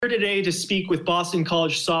Here today to speak with Boston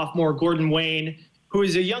College sophomore Gordon Wayne, who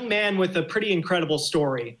is a young man with a pretty incredible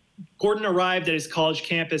story. Gordon arrived at his college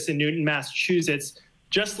campus in Newton, Massachusetts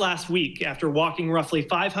just last week after walking roughly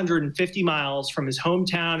 550 miles from his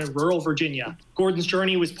hometown in rural Virginia. Gordon's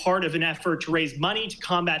journey was part of an effort to raise money to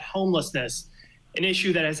combat homelessness, an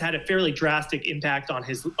issue that has had a fairly drastic impact on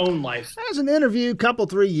his own life. As an interview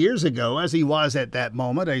 3 years ago, as he was at that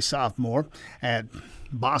moment a sophomore at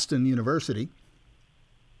Boston University,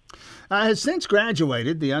 has since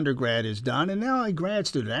graduated. The undergrad is done, and now a grad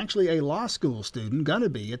student, actually a law school student, going to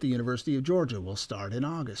be at the University of Georgia, will start in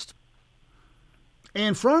August.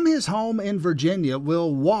 And from his home in Virginia,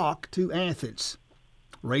 will walk to Athens,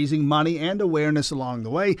 raising money and awareness along the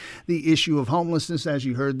way. The issue of homelessness, as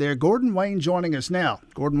you heard there. Gordon Wayne joining us now.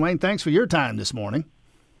 Gordon Wayne, thanks for your time this morning.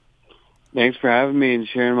 Thanks for having me and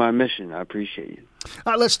sharing my mission. I appreciate you.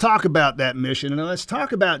 Let's talk about that mission, and let's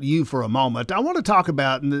talk about you for a moment. I want to talk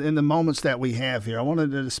about, in the moments that we have here, I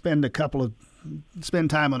wanted to spend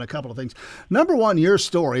time on a couple of things. Number one, your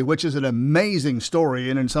story, which is an amazing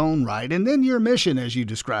story in its own right, and then your mission, as you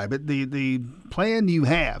describe it, the plan you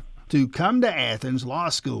have to come to Athens Law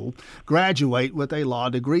School, graduate with a law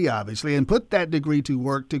degree, obviously, and put that degree to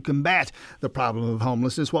work to combat the problem of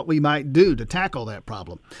homelessness, what we might do to tackle that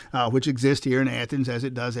problem, which exists here in Athens as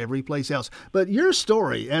it does every place else. But your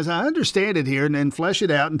story, as I understand it here, and flesh it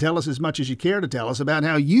out and tell us as much as you care to tell us about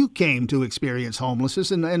how you came to experience homelessness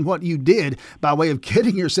and what you did by way of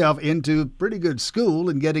getting yourself into pretty good school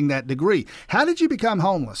and getting that degree. How did you become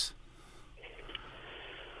homeless?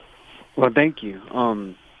 Well, thank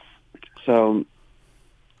you. So,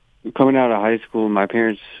 coming out of high school, my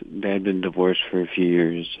parents, they had been divorced for a few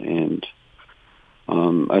years, and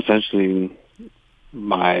essentially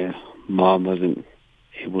my mom wasn't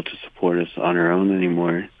able to support us on her own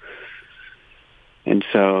anymore. And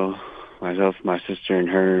so myself, my sister, and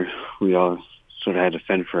her, we all sort of had to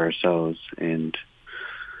fend for ourselves and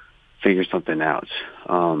figure something out.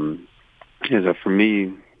 And so for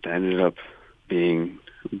me, that ended up being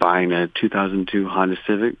buying a 2002 Honda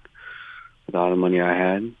Civic with all the money I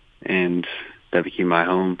had, and that became my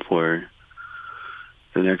home for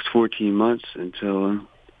the next 14 months until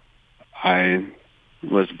I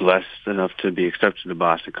was blessed enough to be accepted to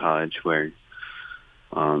Boston College, where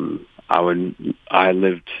I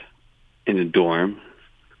lived in a dorm,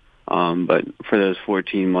 but for those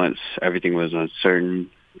 14 months, everything was uncertain,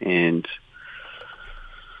 and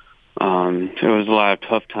there was a lot of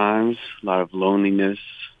tough times, a lot of loneliness.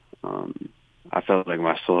 I felt like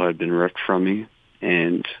my soul had been ripped from me,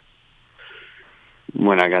 and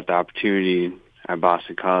when I got the opportunity at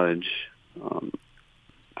Boston College,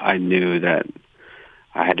 I knew that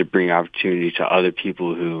I had to bring opportunity to other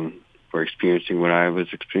people who were experiencing what I was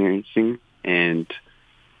experiencing and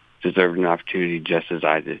deserved an opportunity just as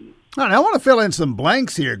I did. All right, I want to fill in some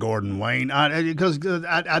blanks here, Gordon Wayne, because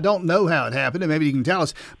I don't know how it happened, and maybe you can tell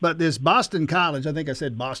us. But this Boston College, I think I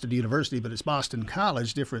said Boston University, but it's Boston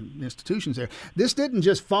College, different institutions there. This didn't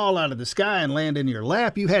just fall out of the sky and land in your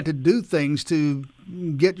lap. You had to do things to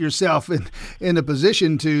get yourself in a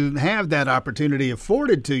position to have that opportunity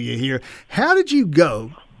afforded to you here. How did you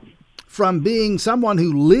go from being someone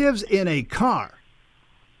who lives in a car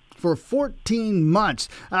for 14 months,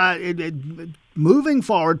 moving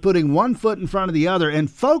forward, putting one foot in front of the other, and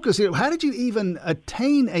focusing? How did you even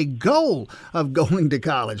attain a goal of going to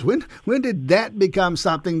college? When did that become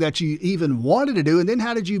something that you even wanted to do, and then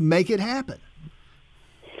how did you make it happen?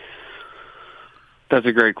 That's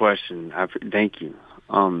a great question. Thank you.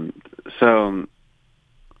 So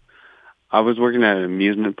I was working at an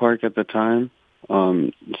amusement park at the time,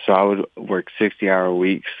 so I would work 60-hour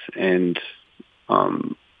weeks, and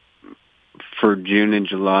for June and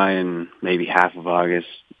July and maybe half of August,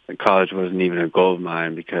 college wasn't even a goal of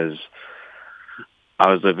mine because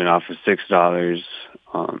I was living off of $6,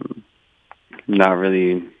 not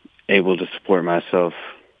really able to support myself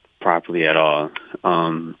properly at all.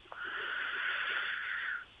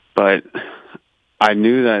 But I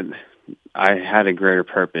knew that I had a greater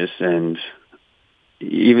purpose, and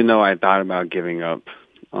even though I thought about giving up,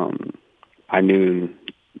 I knew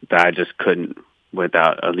that I just couldn't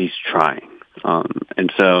without at least trying.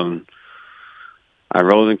 And so I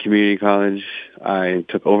enrolled in community college. I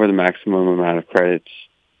took over the maximum amount of credits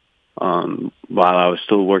while I was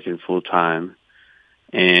still working full time,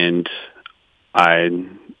 and I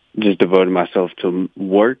just devoted myself to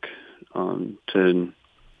work to,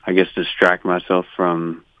 I guess, distract myself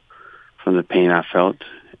from the pain I felt.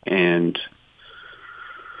 And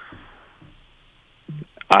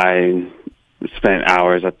I spent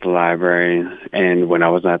hours at the library, and when I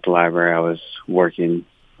wasn't at the library, I was working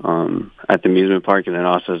at the amusement park, and then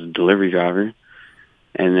also as a delivery driver.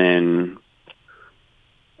 And then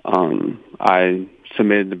I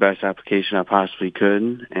submitted the best application I possibly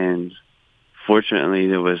could, and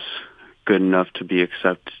fortunately it was good enough to be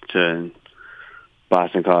accepted to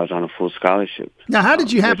Boston College on a full scholarship. Now, how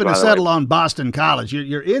did you happen to settle on Boston College?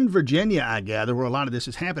 You're in Virginia, I gather, where a lot of this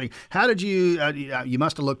is happening. How did you, you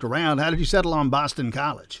must have looked around, how did you settle on Boston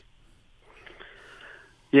College?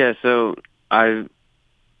 Yeah, so I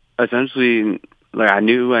essentially, I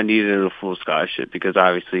knew I needed a full scholarship because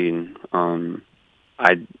obviously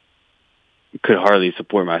I could hardly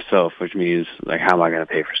support myself, which means, how am I going to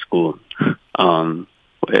pay for school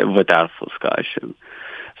without a full scholarship?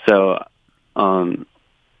 So I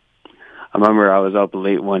remember I was up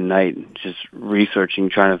late one night just researching,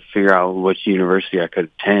 trying to figure out which university I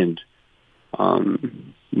could attend,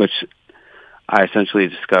 which I essentially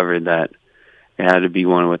discovered that it had to be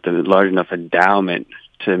one with a large enough endowment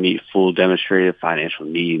to meet full demonstrated financial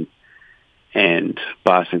need. And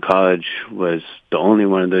Boston College was the only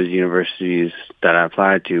one of those universities that I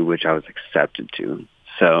applied to, which I was accepted to.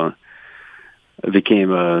 So it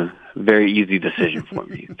became a very easy decision for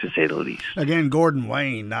me, to say the least. Again, Gordon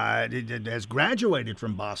Wayne has graduated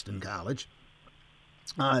from Boston College.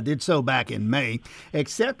 Did so back in May,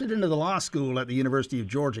 accepted into the law school at the University of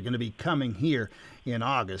Georgia, going to be coming here in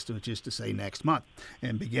August, which is to say next month,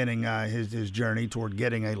 and beginning his journey toward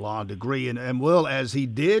getting a law degree. And will, as he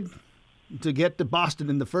did to get to Boston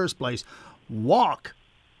in the first place, walk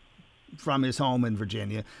from his home in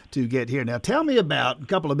Virginia to get here. Now, tell me about, a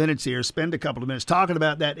couple of minutes here, spend a couple of minutes talking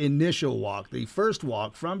about that initial walk, the first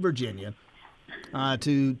walk from Virginia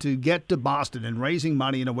to get to Boston and raising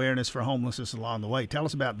money and awareness for homelessness along the way. Tell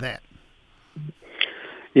us about that.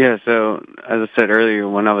 Yeah, so as I said earlier,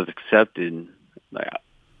 when I was accepted,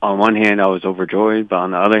 on one hand I was overjoyed, but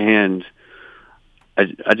on the other hand,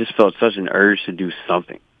 I just felt such an urge to do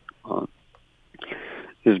something.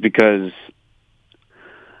 It was because,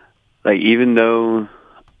 even though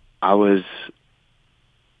I was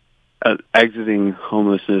exiting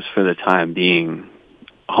homelessness for the time being,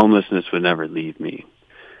 homelessness would never leave me.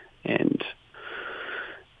 And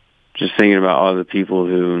just thinking about all the people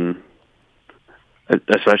who,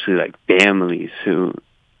 especially families, who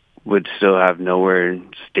would still have nowhere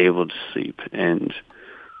stable to sleep and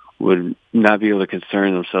would not be able to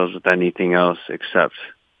concern themselves with anything else except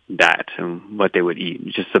that and what they would eat,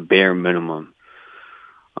 just the bare minimum.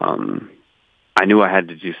 I knew I had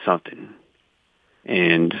to do something.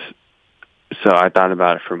 And so I thought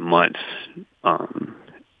about it for months.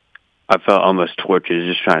 I felt almost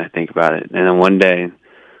tortured just trying to think about it. And then one day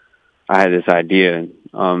I had this idea.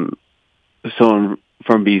 Someone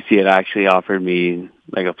from BC had actually offered me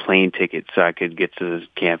a plane ticket so I could get to the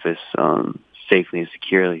campus safely and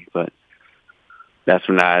securely. But that's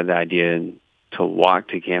when I had the idea to walk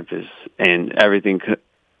to campus, and everything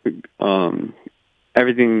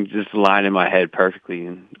just aligned in my head perfectly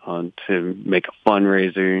to make a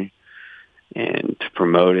fundraiser and to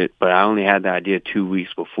promote it. But I only had the idea 2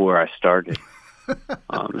 weeks before I started.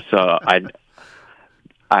 So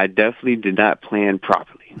I definitely did not plan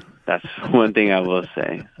properly. That's one thing I will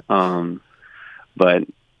say. But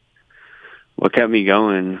what kept me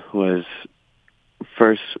going was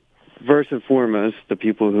first and foremost, the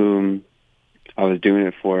people whom I was doing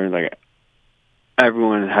it for,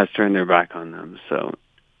 everyone has turned their back on them. So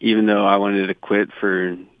even though I wanted to quit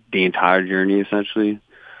for the entire journey, essentially,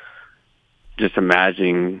 just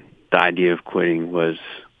imagining the idea of quitting was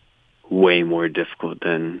way more difficult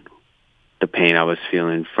than the pain I was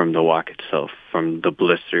feeling from the walk itself, from the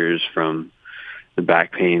blisters, from the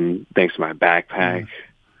back pain thanks to my backpack,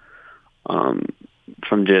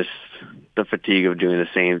 from just the fatigue of doing the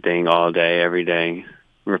same thing all day, every day,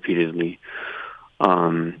 repeatedly.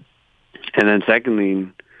 And then secondly,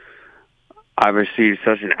 I received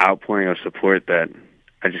such an outpouring of support that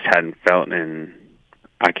I just hadn't felt in,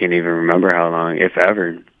 I can't even remember how long, if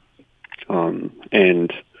ever.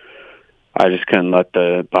 And I just couldn't let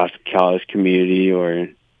the Boston College community or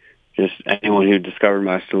just anyone who discovered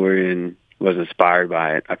my story and was inspired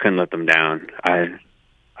by it, I couldn't let them down. I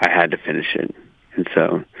had to finish it. And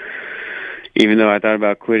so even though I thought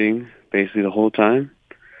about quitting basically the whole time,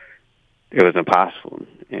 it was impossible.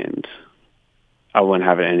 And I wouldn't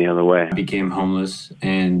have it any other way. I became homeless,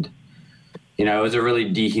 and it was a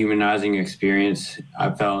really dehumanizing experience. I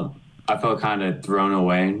felt kind of thrown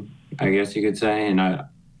away, I guess you could say. And I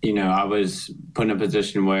was put in a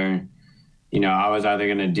position where, I was either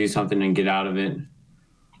going to do something and get out of it,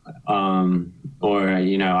 or,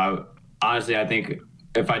 honestly, I think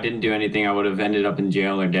if I didn't do anything, I would have ended up in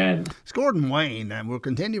jail or dead. It's Gordon Wayne, and we'll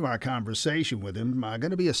continue our conversation with him.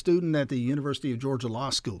 Going to be a student at the University of Georgia Law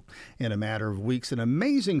School in a matter of weeks. An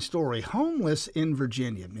amazing story. Homeless in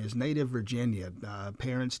Virginia, his native Virginia.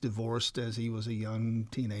 Parents divorced as he was a young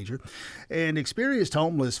teenager and experienced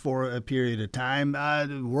homeless for a period of time.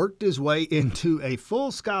 Worked his way into a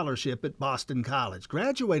full scholarship at Boston College.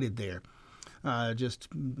 Graduated there. A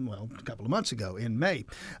couple of months ago in May.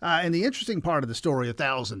 And the interesting part of the story,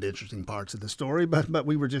 1,000 interesting parts of the story, but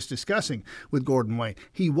we were just discussing with Gordon Wayne.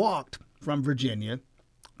 He walked from Virginia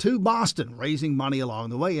to Boston, raising money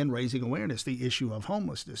along the way and raising awareness, the issue of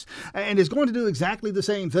homelessness, and is going to do exactly the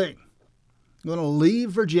same thing. Going to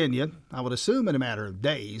leave Virginia, I would assume in a matter of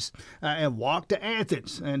days, and walk to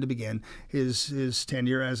Athens and to begin his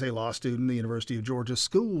tenure as a law student at the University of Georgia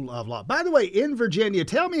School of Law. By the way, in Virginia,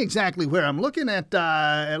 tell me exactly where. I'm looking at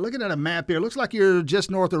a map here. It looks like you're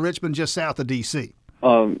just north of Richmond, just south of D.C.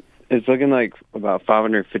 It's looking like about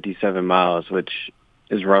 557 miles, which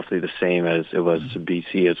is roughly the same as it was to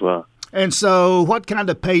B.C. as well. And so what kind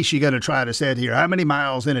of pace you going to try to set here? How many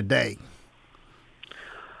miles in a day?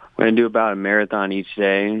 We're going to do about a marathon each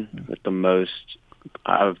day, with the most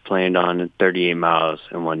I've planned on 38 miles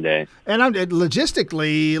in one day. And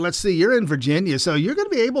logistically, let's see, you're in Virginia, so you're going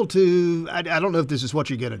to be able to, I don't know if this is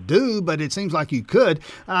what you're going to do, but it seems like you could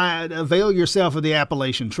avail yourself of the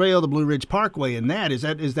Appalachian Trail, the Blue Ridge Parkway, and that. Is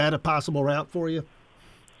that a possible route for you?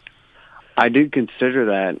 I did consider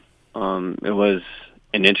that. It was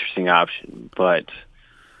an interesting option, but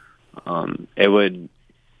it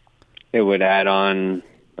would add on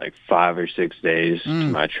like 5 or 6 days to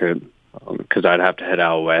my trip, because I'd have to head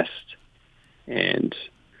out west, and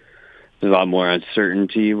there's a lot more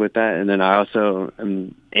uncertainty with that. And then I also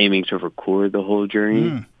am aiming to record the whole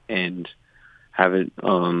journey and have it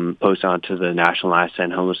post onto the National Last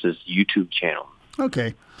Stand Homelessness YouTube channel.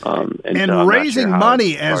 Okay. And so raising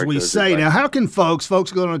money, as we say. Now, how can folks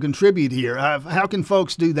going to contribute here? How can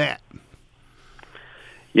folks do that?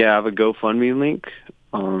 Yeah, I have a GoFundMe link.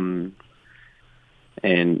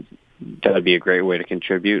 And that would be a great way to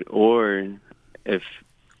contribute. Or if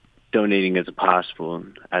donating is possible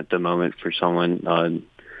at the moment for someone,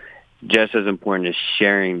 just as important as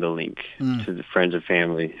sharing the link to the friends and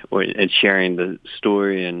family, and sharing the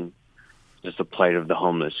story and just the plight of the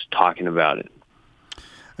homeless, talking about it.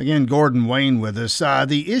 Again, Gordon Wayne with us.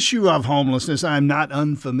 The issue of homelessness, I'm not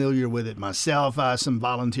unfamiliar with it myself. Some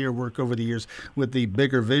volunteer work over the years with the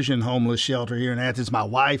Bigger Vision Homeless Shelter here in Athens. My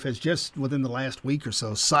wife has just, within the last week or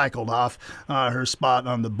so, cycled off her spot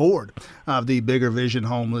on the board of the Bigger Vision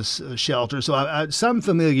Homeless Shelter. So I some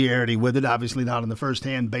familiarity with it, obviously not on the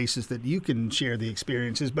first-hand basis that you can share the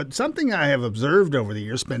experiences, but something I have observed over the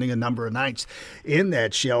years, spending a number of nights in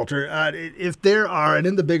that shelter, if there are, and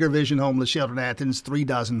in the Bigger Vision Homeless Shelter in Athens, 3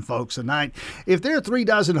 dozen folks a night. If there are 3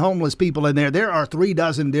 dozen homeless people in there are 3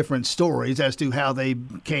 dozen different stories as to how they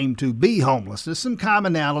came to be homeless. There's some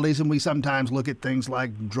commonalities, and we sometimes look at things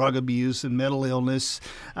like drug abuse and mental illness,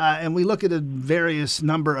 and we look at a various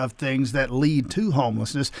number of things that lead to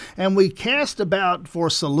homelessness, and we cast about for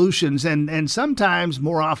solutions, and sometimes,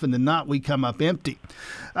 more often than not, we come up empty.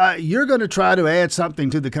 You're going to try to add something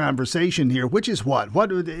to the conversation here, which is what? What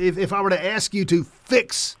if I were to ask you to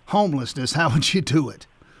fix homelessness, how would you do it?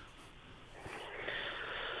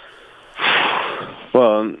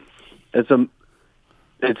 Well, it's a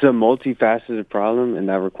multifaceted problem, and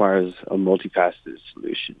that requires a multifaceted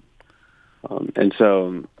solution. And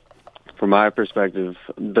so, from my perspective,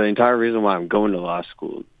 the entire reason why I'm going to law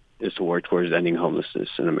school is to work towards ending homelessness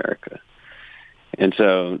in America. And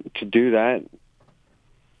so, to do that,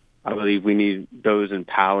 I believe we need those in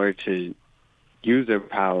power to use their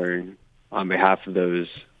power on behalf of those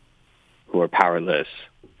who are powerless.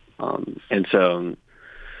 And so,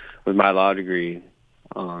 with my law degree,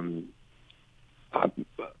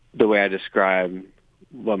 the way I describe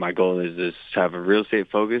what my goal is to have a real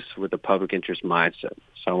estate focus with a public interest mindset.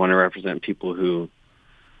 So I want to represent people who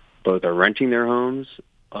both are renting their homes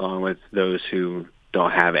with those who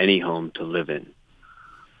don't have any home to live in.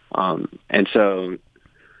 And so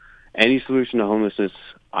any solution to homelessness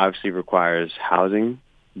obviously requires housing,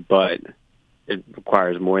 but it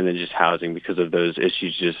requires more than just housing because of those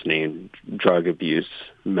issues just named: drug abuse,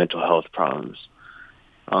 mental health problems.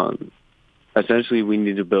 Essentially, we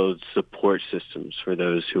need to build support systems for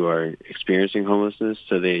those who are experiencing homelessness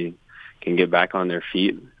so they can get back on their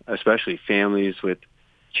feet, especially families with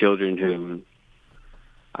children who,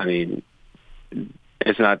 I mean,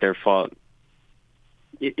 it's not their fault,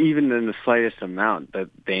 even in the slightest amount, that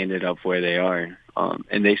they ended up where they are.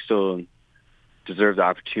 And they still deserve the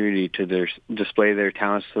opportunity to display their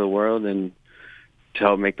talents to the world and to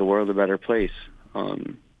help make the world a better place.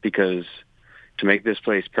 Because to make this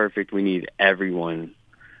place perfect, we need everyone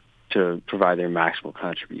to provide their maximal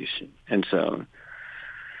contribution. And so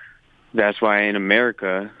that's why in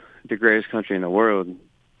America, the greatest country in the world,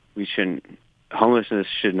 homelessness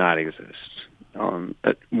should not exist.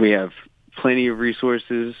 We have plenty of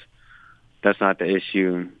resources. That's not the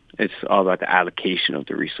issue. It's all about the allocation of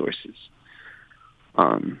the resources.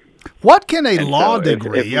 What can a law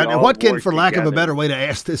degree, for lack of a together, better way to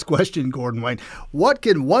ask this question, Gordon Wayne, what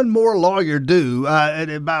can one more lawyer do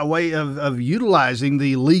by way of utilizing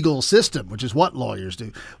the legal system, which is what lawyers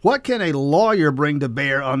do? What can a lawyer bring to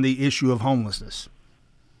bear on the issue of homelessness?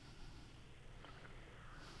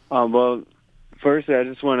 Well, first, I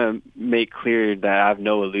just want to make clear that I have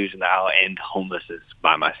no illusion that I'll end homelessness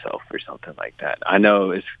by myself or something like that. I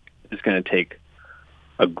know it's going to take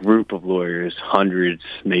a group of lawyers, hundreds,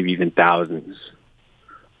 maybe even thousands,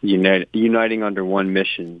 uniting under one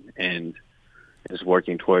mission and is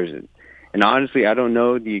working towards it. And honestly, I don't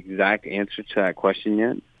know the exact answer to that question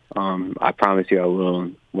yet. I promise you I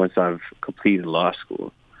will once I've completed law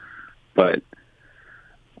school. But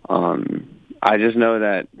I just know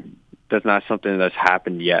that that's not something that's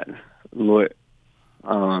happened yet.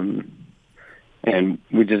 And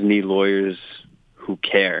we just need lawyers who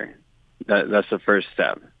care. That's the first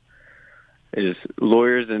step, is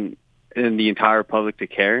lawyers and the entire public to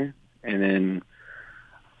care. And then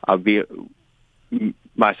I'll be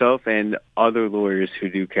myself and other lawyers who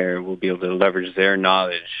do care will be able to leverage their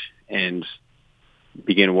knowledge and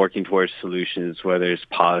begin working towards solutions, whether it's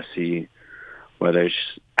policy, whether it's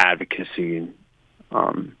advocacy.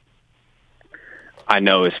 I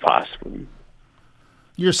know it's possible.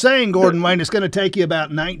 You're saying, Gordon Wayne, it's going to take you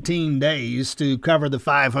about 19 days to cover the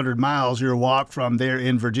 500 miles your walk from there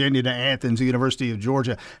in Virginia to Athens, the University of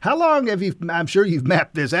Georgia. How long I'm sure you've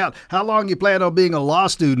mapped this out, how long you plan on being a law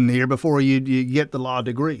student here before you get the law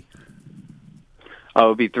degree? Oh,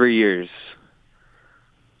 it'll be 3 years.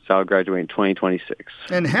 So I'll graduate in 2026.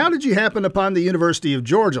 And how did you happen upon the University of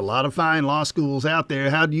Georgia? A lot of fine law schools out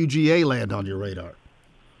there. How did UGA land on your radar?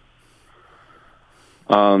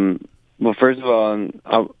 Well, first of all,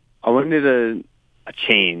 I wanted a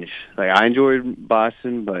change. Like, I enjoyed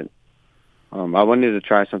Boston, but I wanted to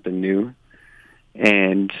try something new.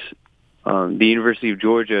 And the University of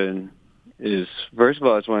Georgia is, first of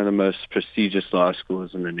all, it's one of the most prestigious law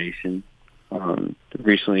schools in the nation.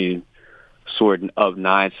 Recently soared up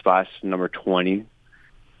 9 spots to number 20.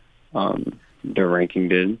 Their ranking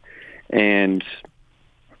did. And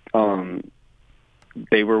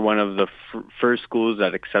they were one of the first schools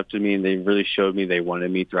that accepted me, and they really showed me they wanted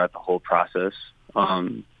me throughout the whole process.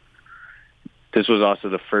 This was also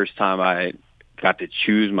the first time I got to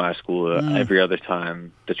choose my school. Every other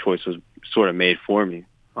time, the choice was sort of made for me.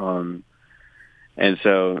 And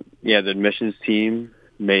so, yeah, the admissions team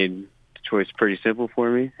made the choice pretty simple for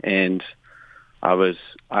me, and I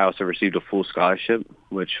also received a full scholarship,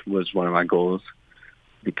 which was one of my goals,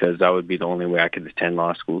 because that would be the only way I could attend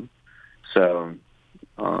law school. So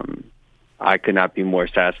I could not be more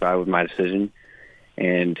satisfied with my decision.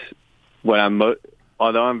 And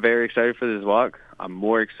although I'm very excited for this walk, I'm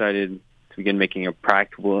more excited to begin making a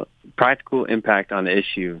practical impact on the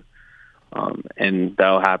issue. And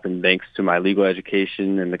that'll happen thanks to my legal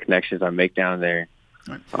education and the connections I make down there.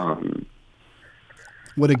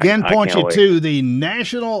 Would again point you to the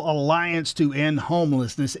National Alliance to End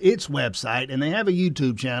Homelessness, its website, and they have a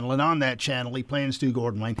YouTube channel, and on that channel he plans to,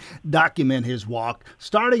 Gordon Wayne, document his walk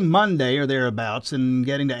starting Monday or thereabouts and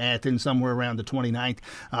getting to Athens somewhere around the 29th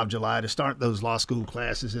of July to start those law school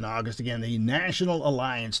classes in August. Again, the National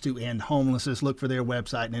Alliance to End Homelessness. Look for their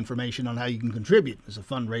website and information on how you can contribute. It's a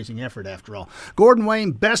fundraising effort, after all. Gordon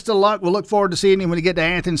Wayne, best of luck. We'll look forward to seeing you when you get to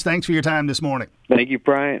Athens. Thanks for your time this morning. Thank you,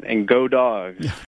 Brian, and go Dogs.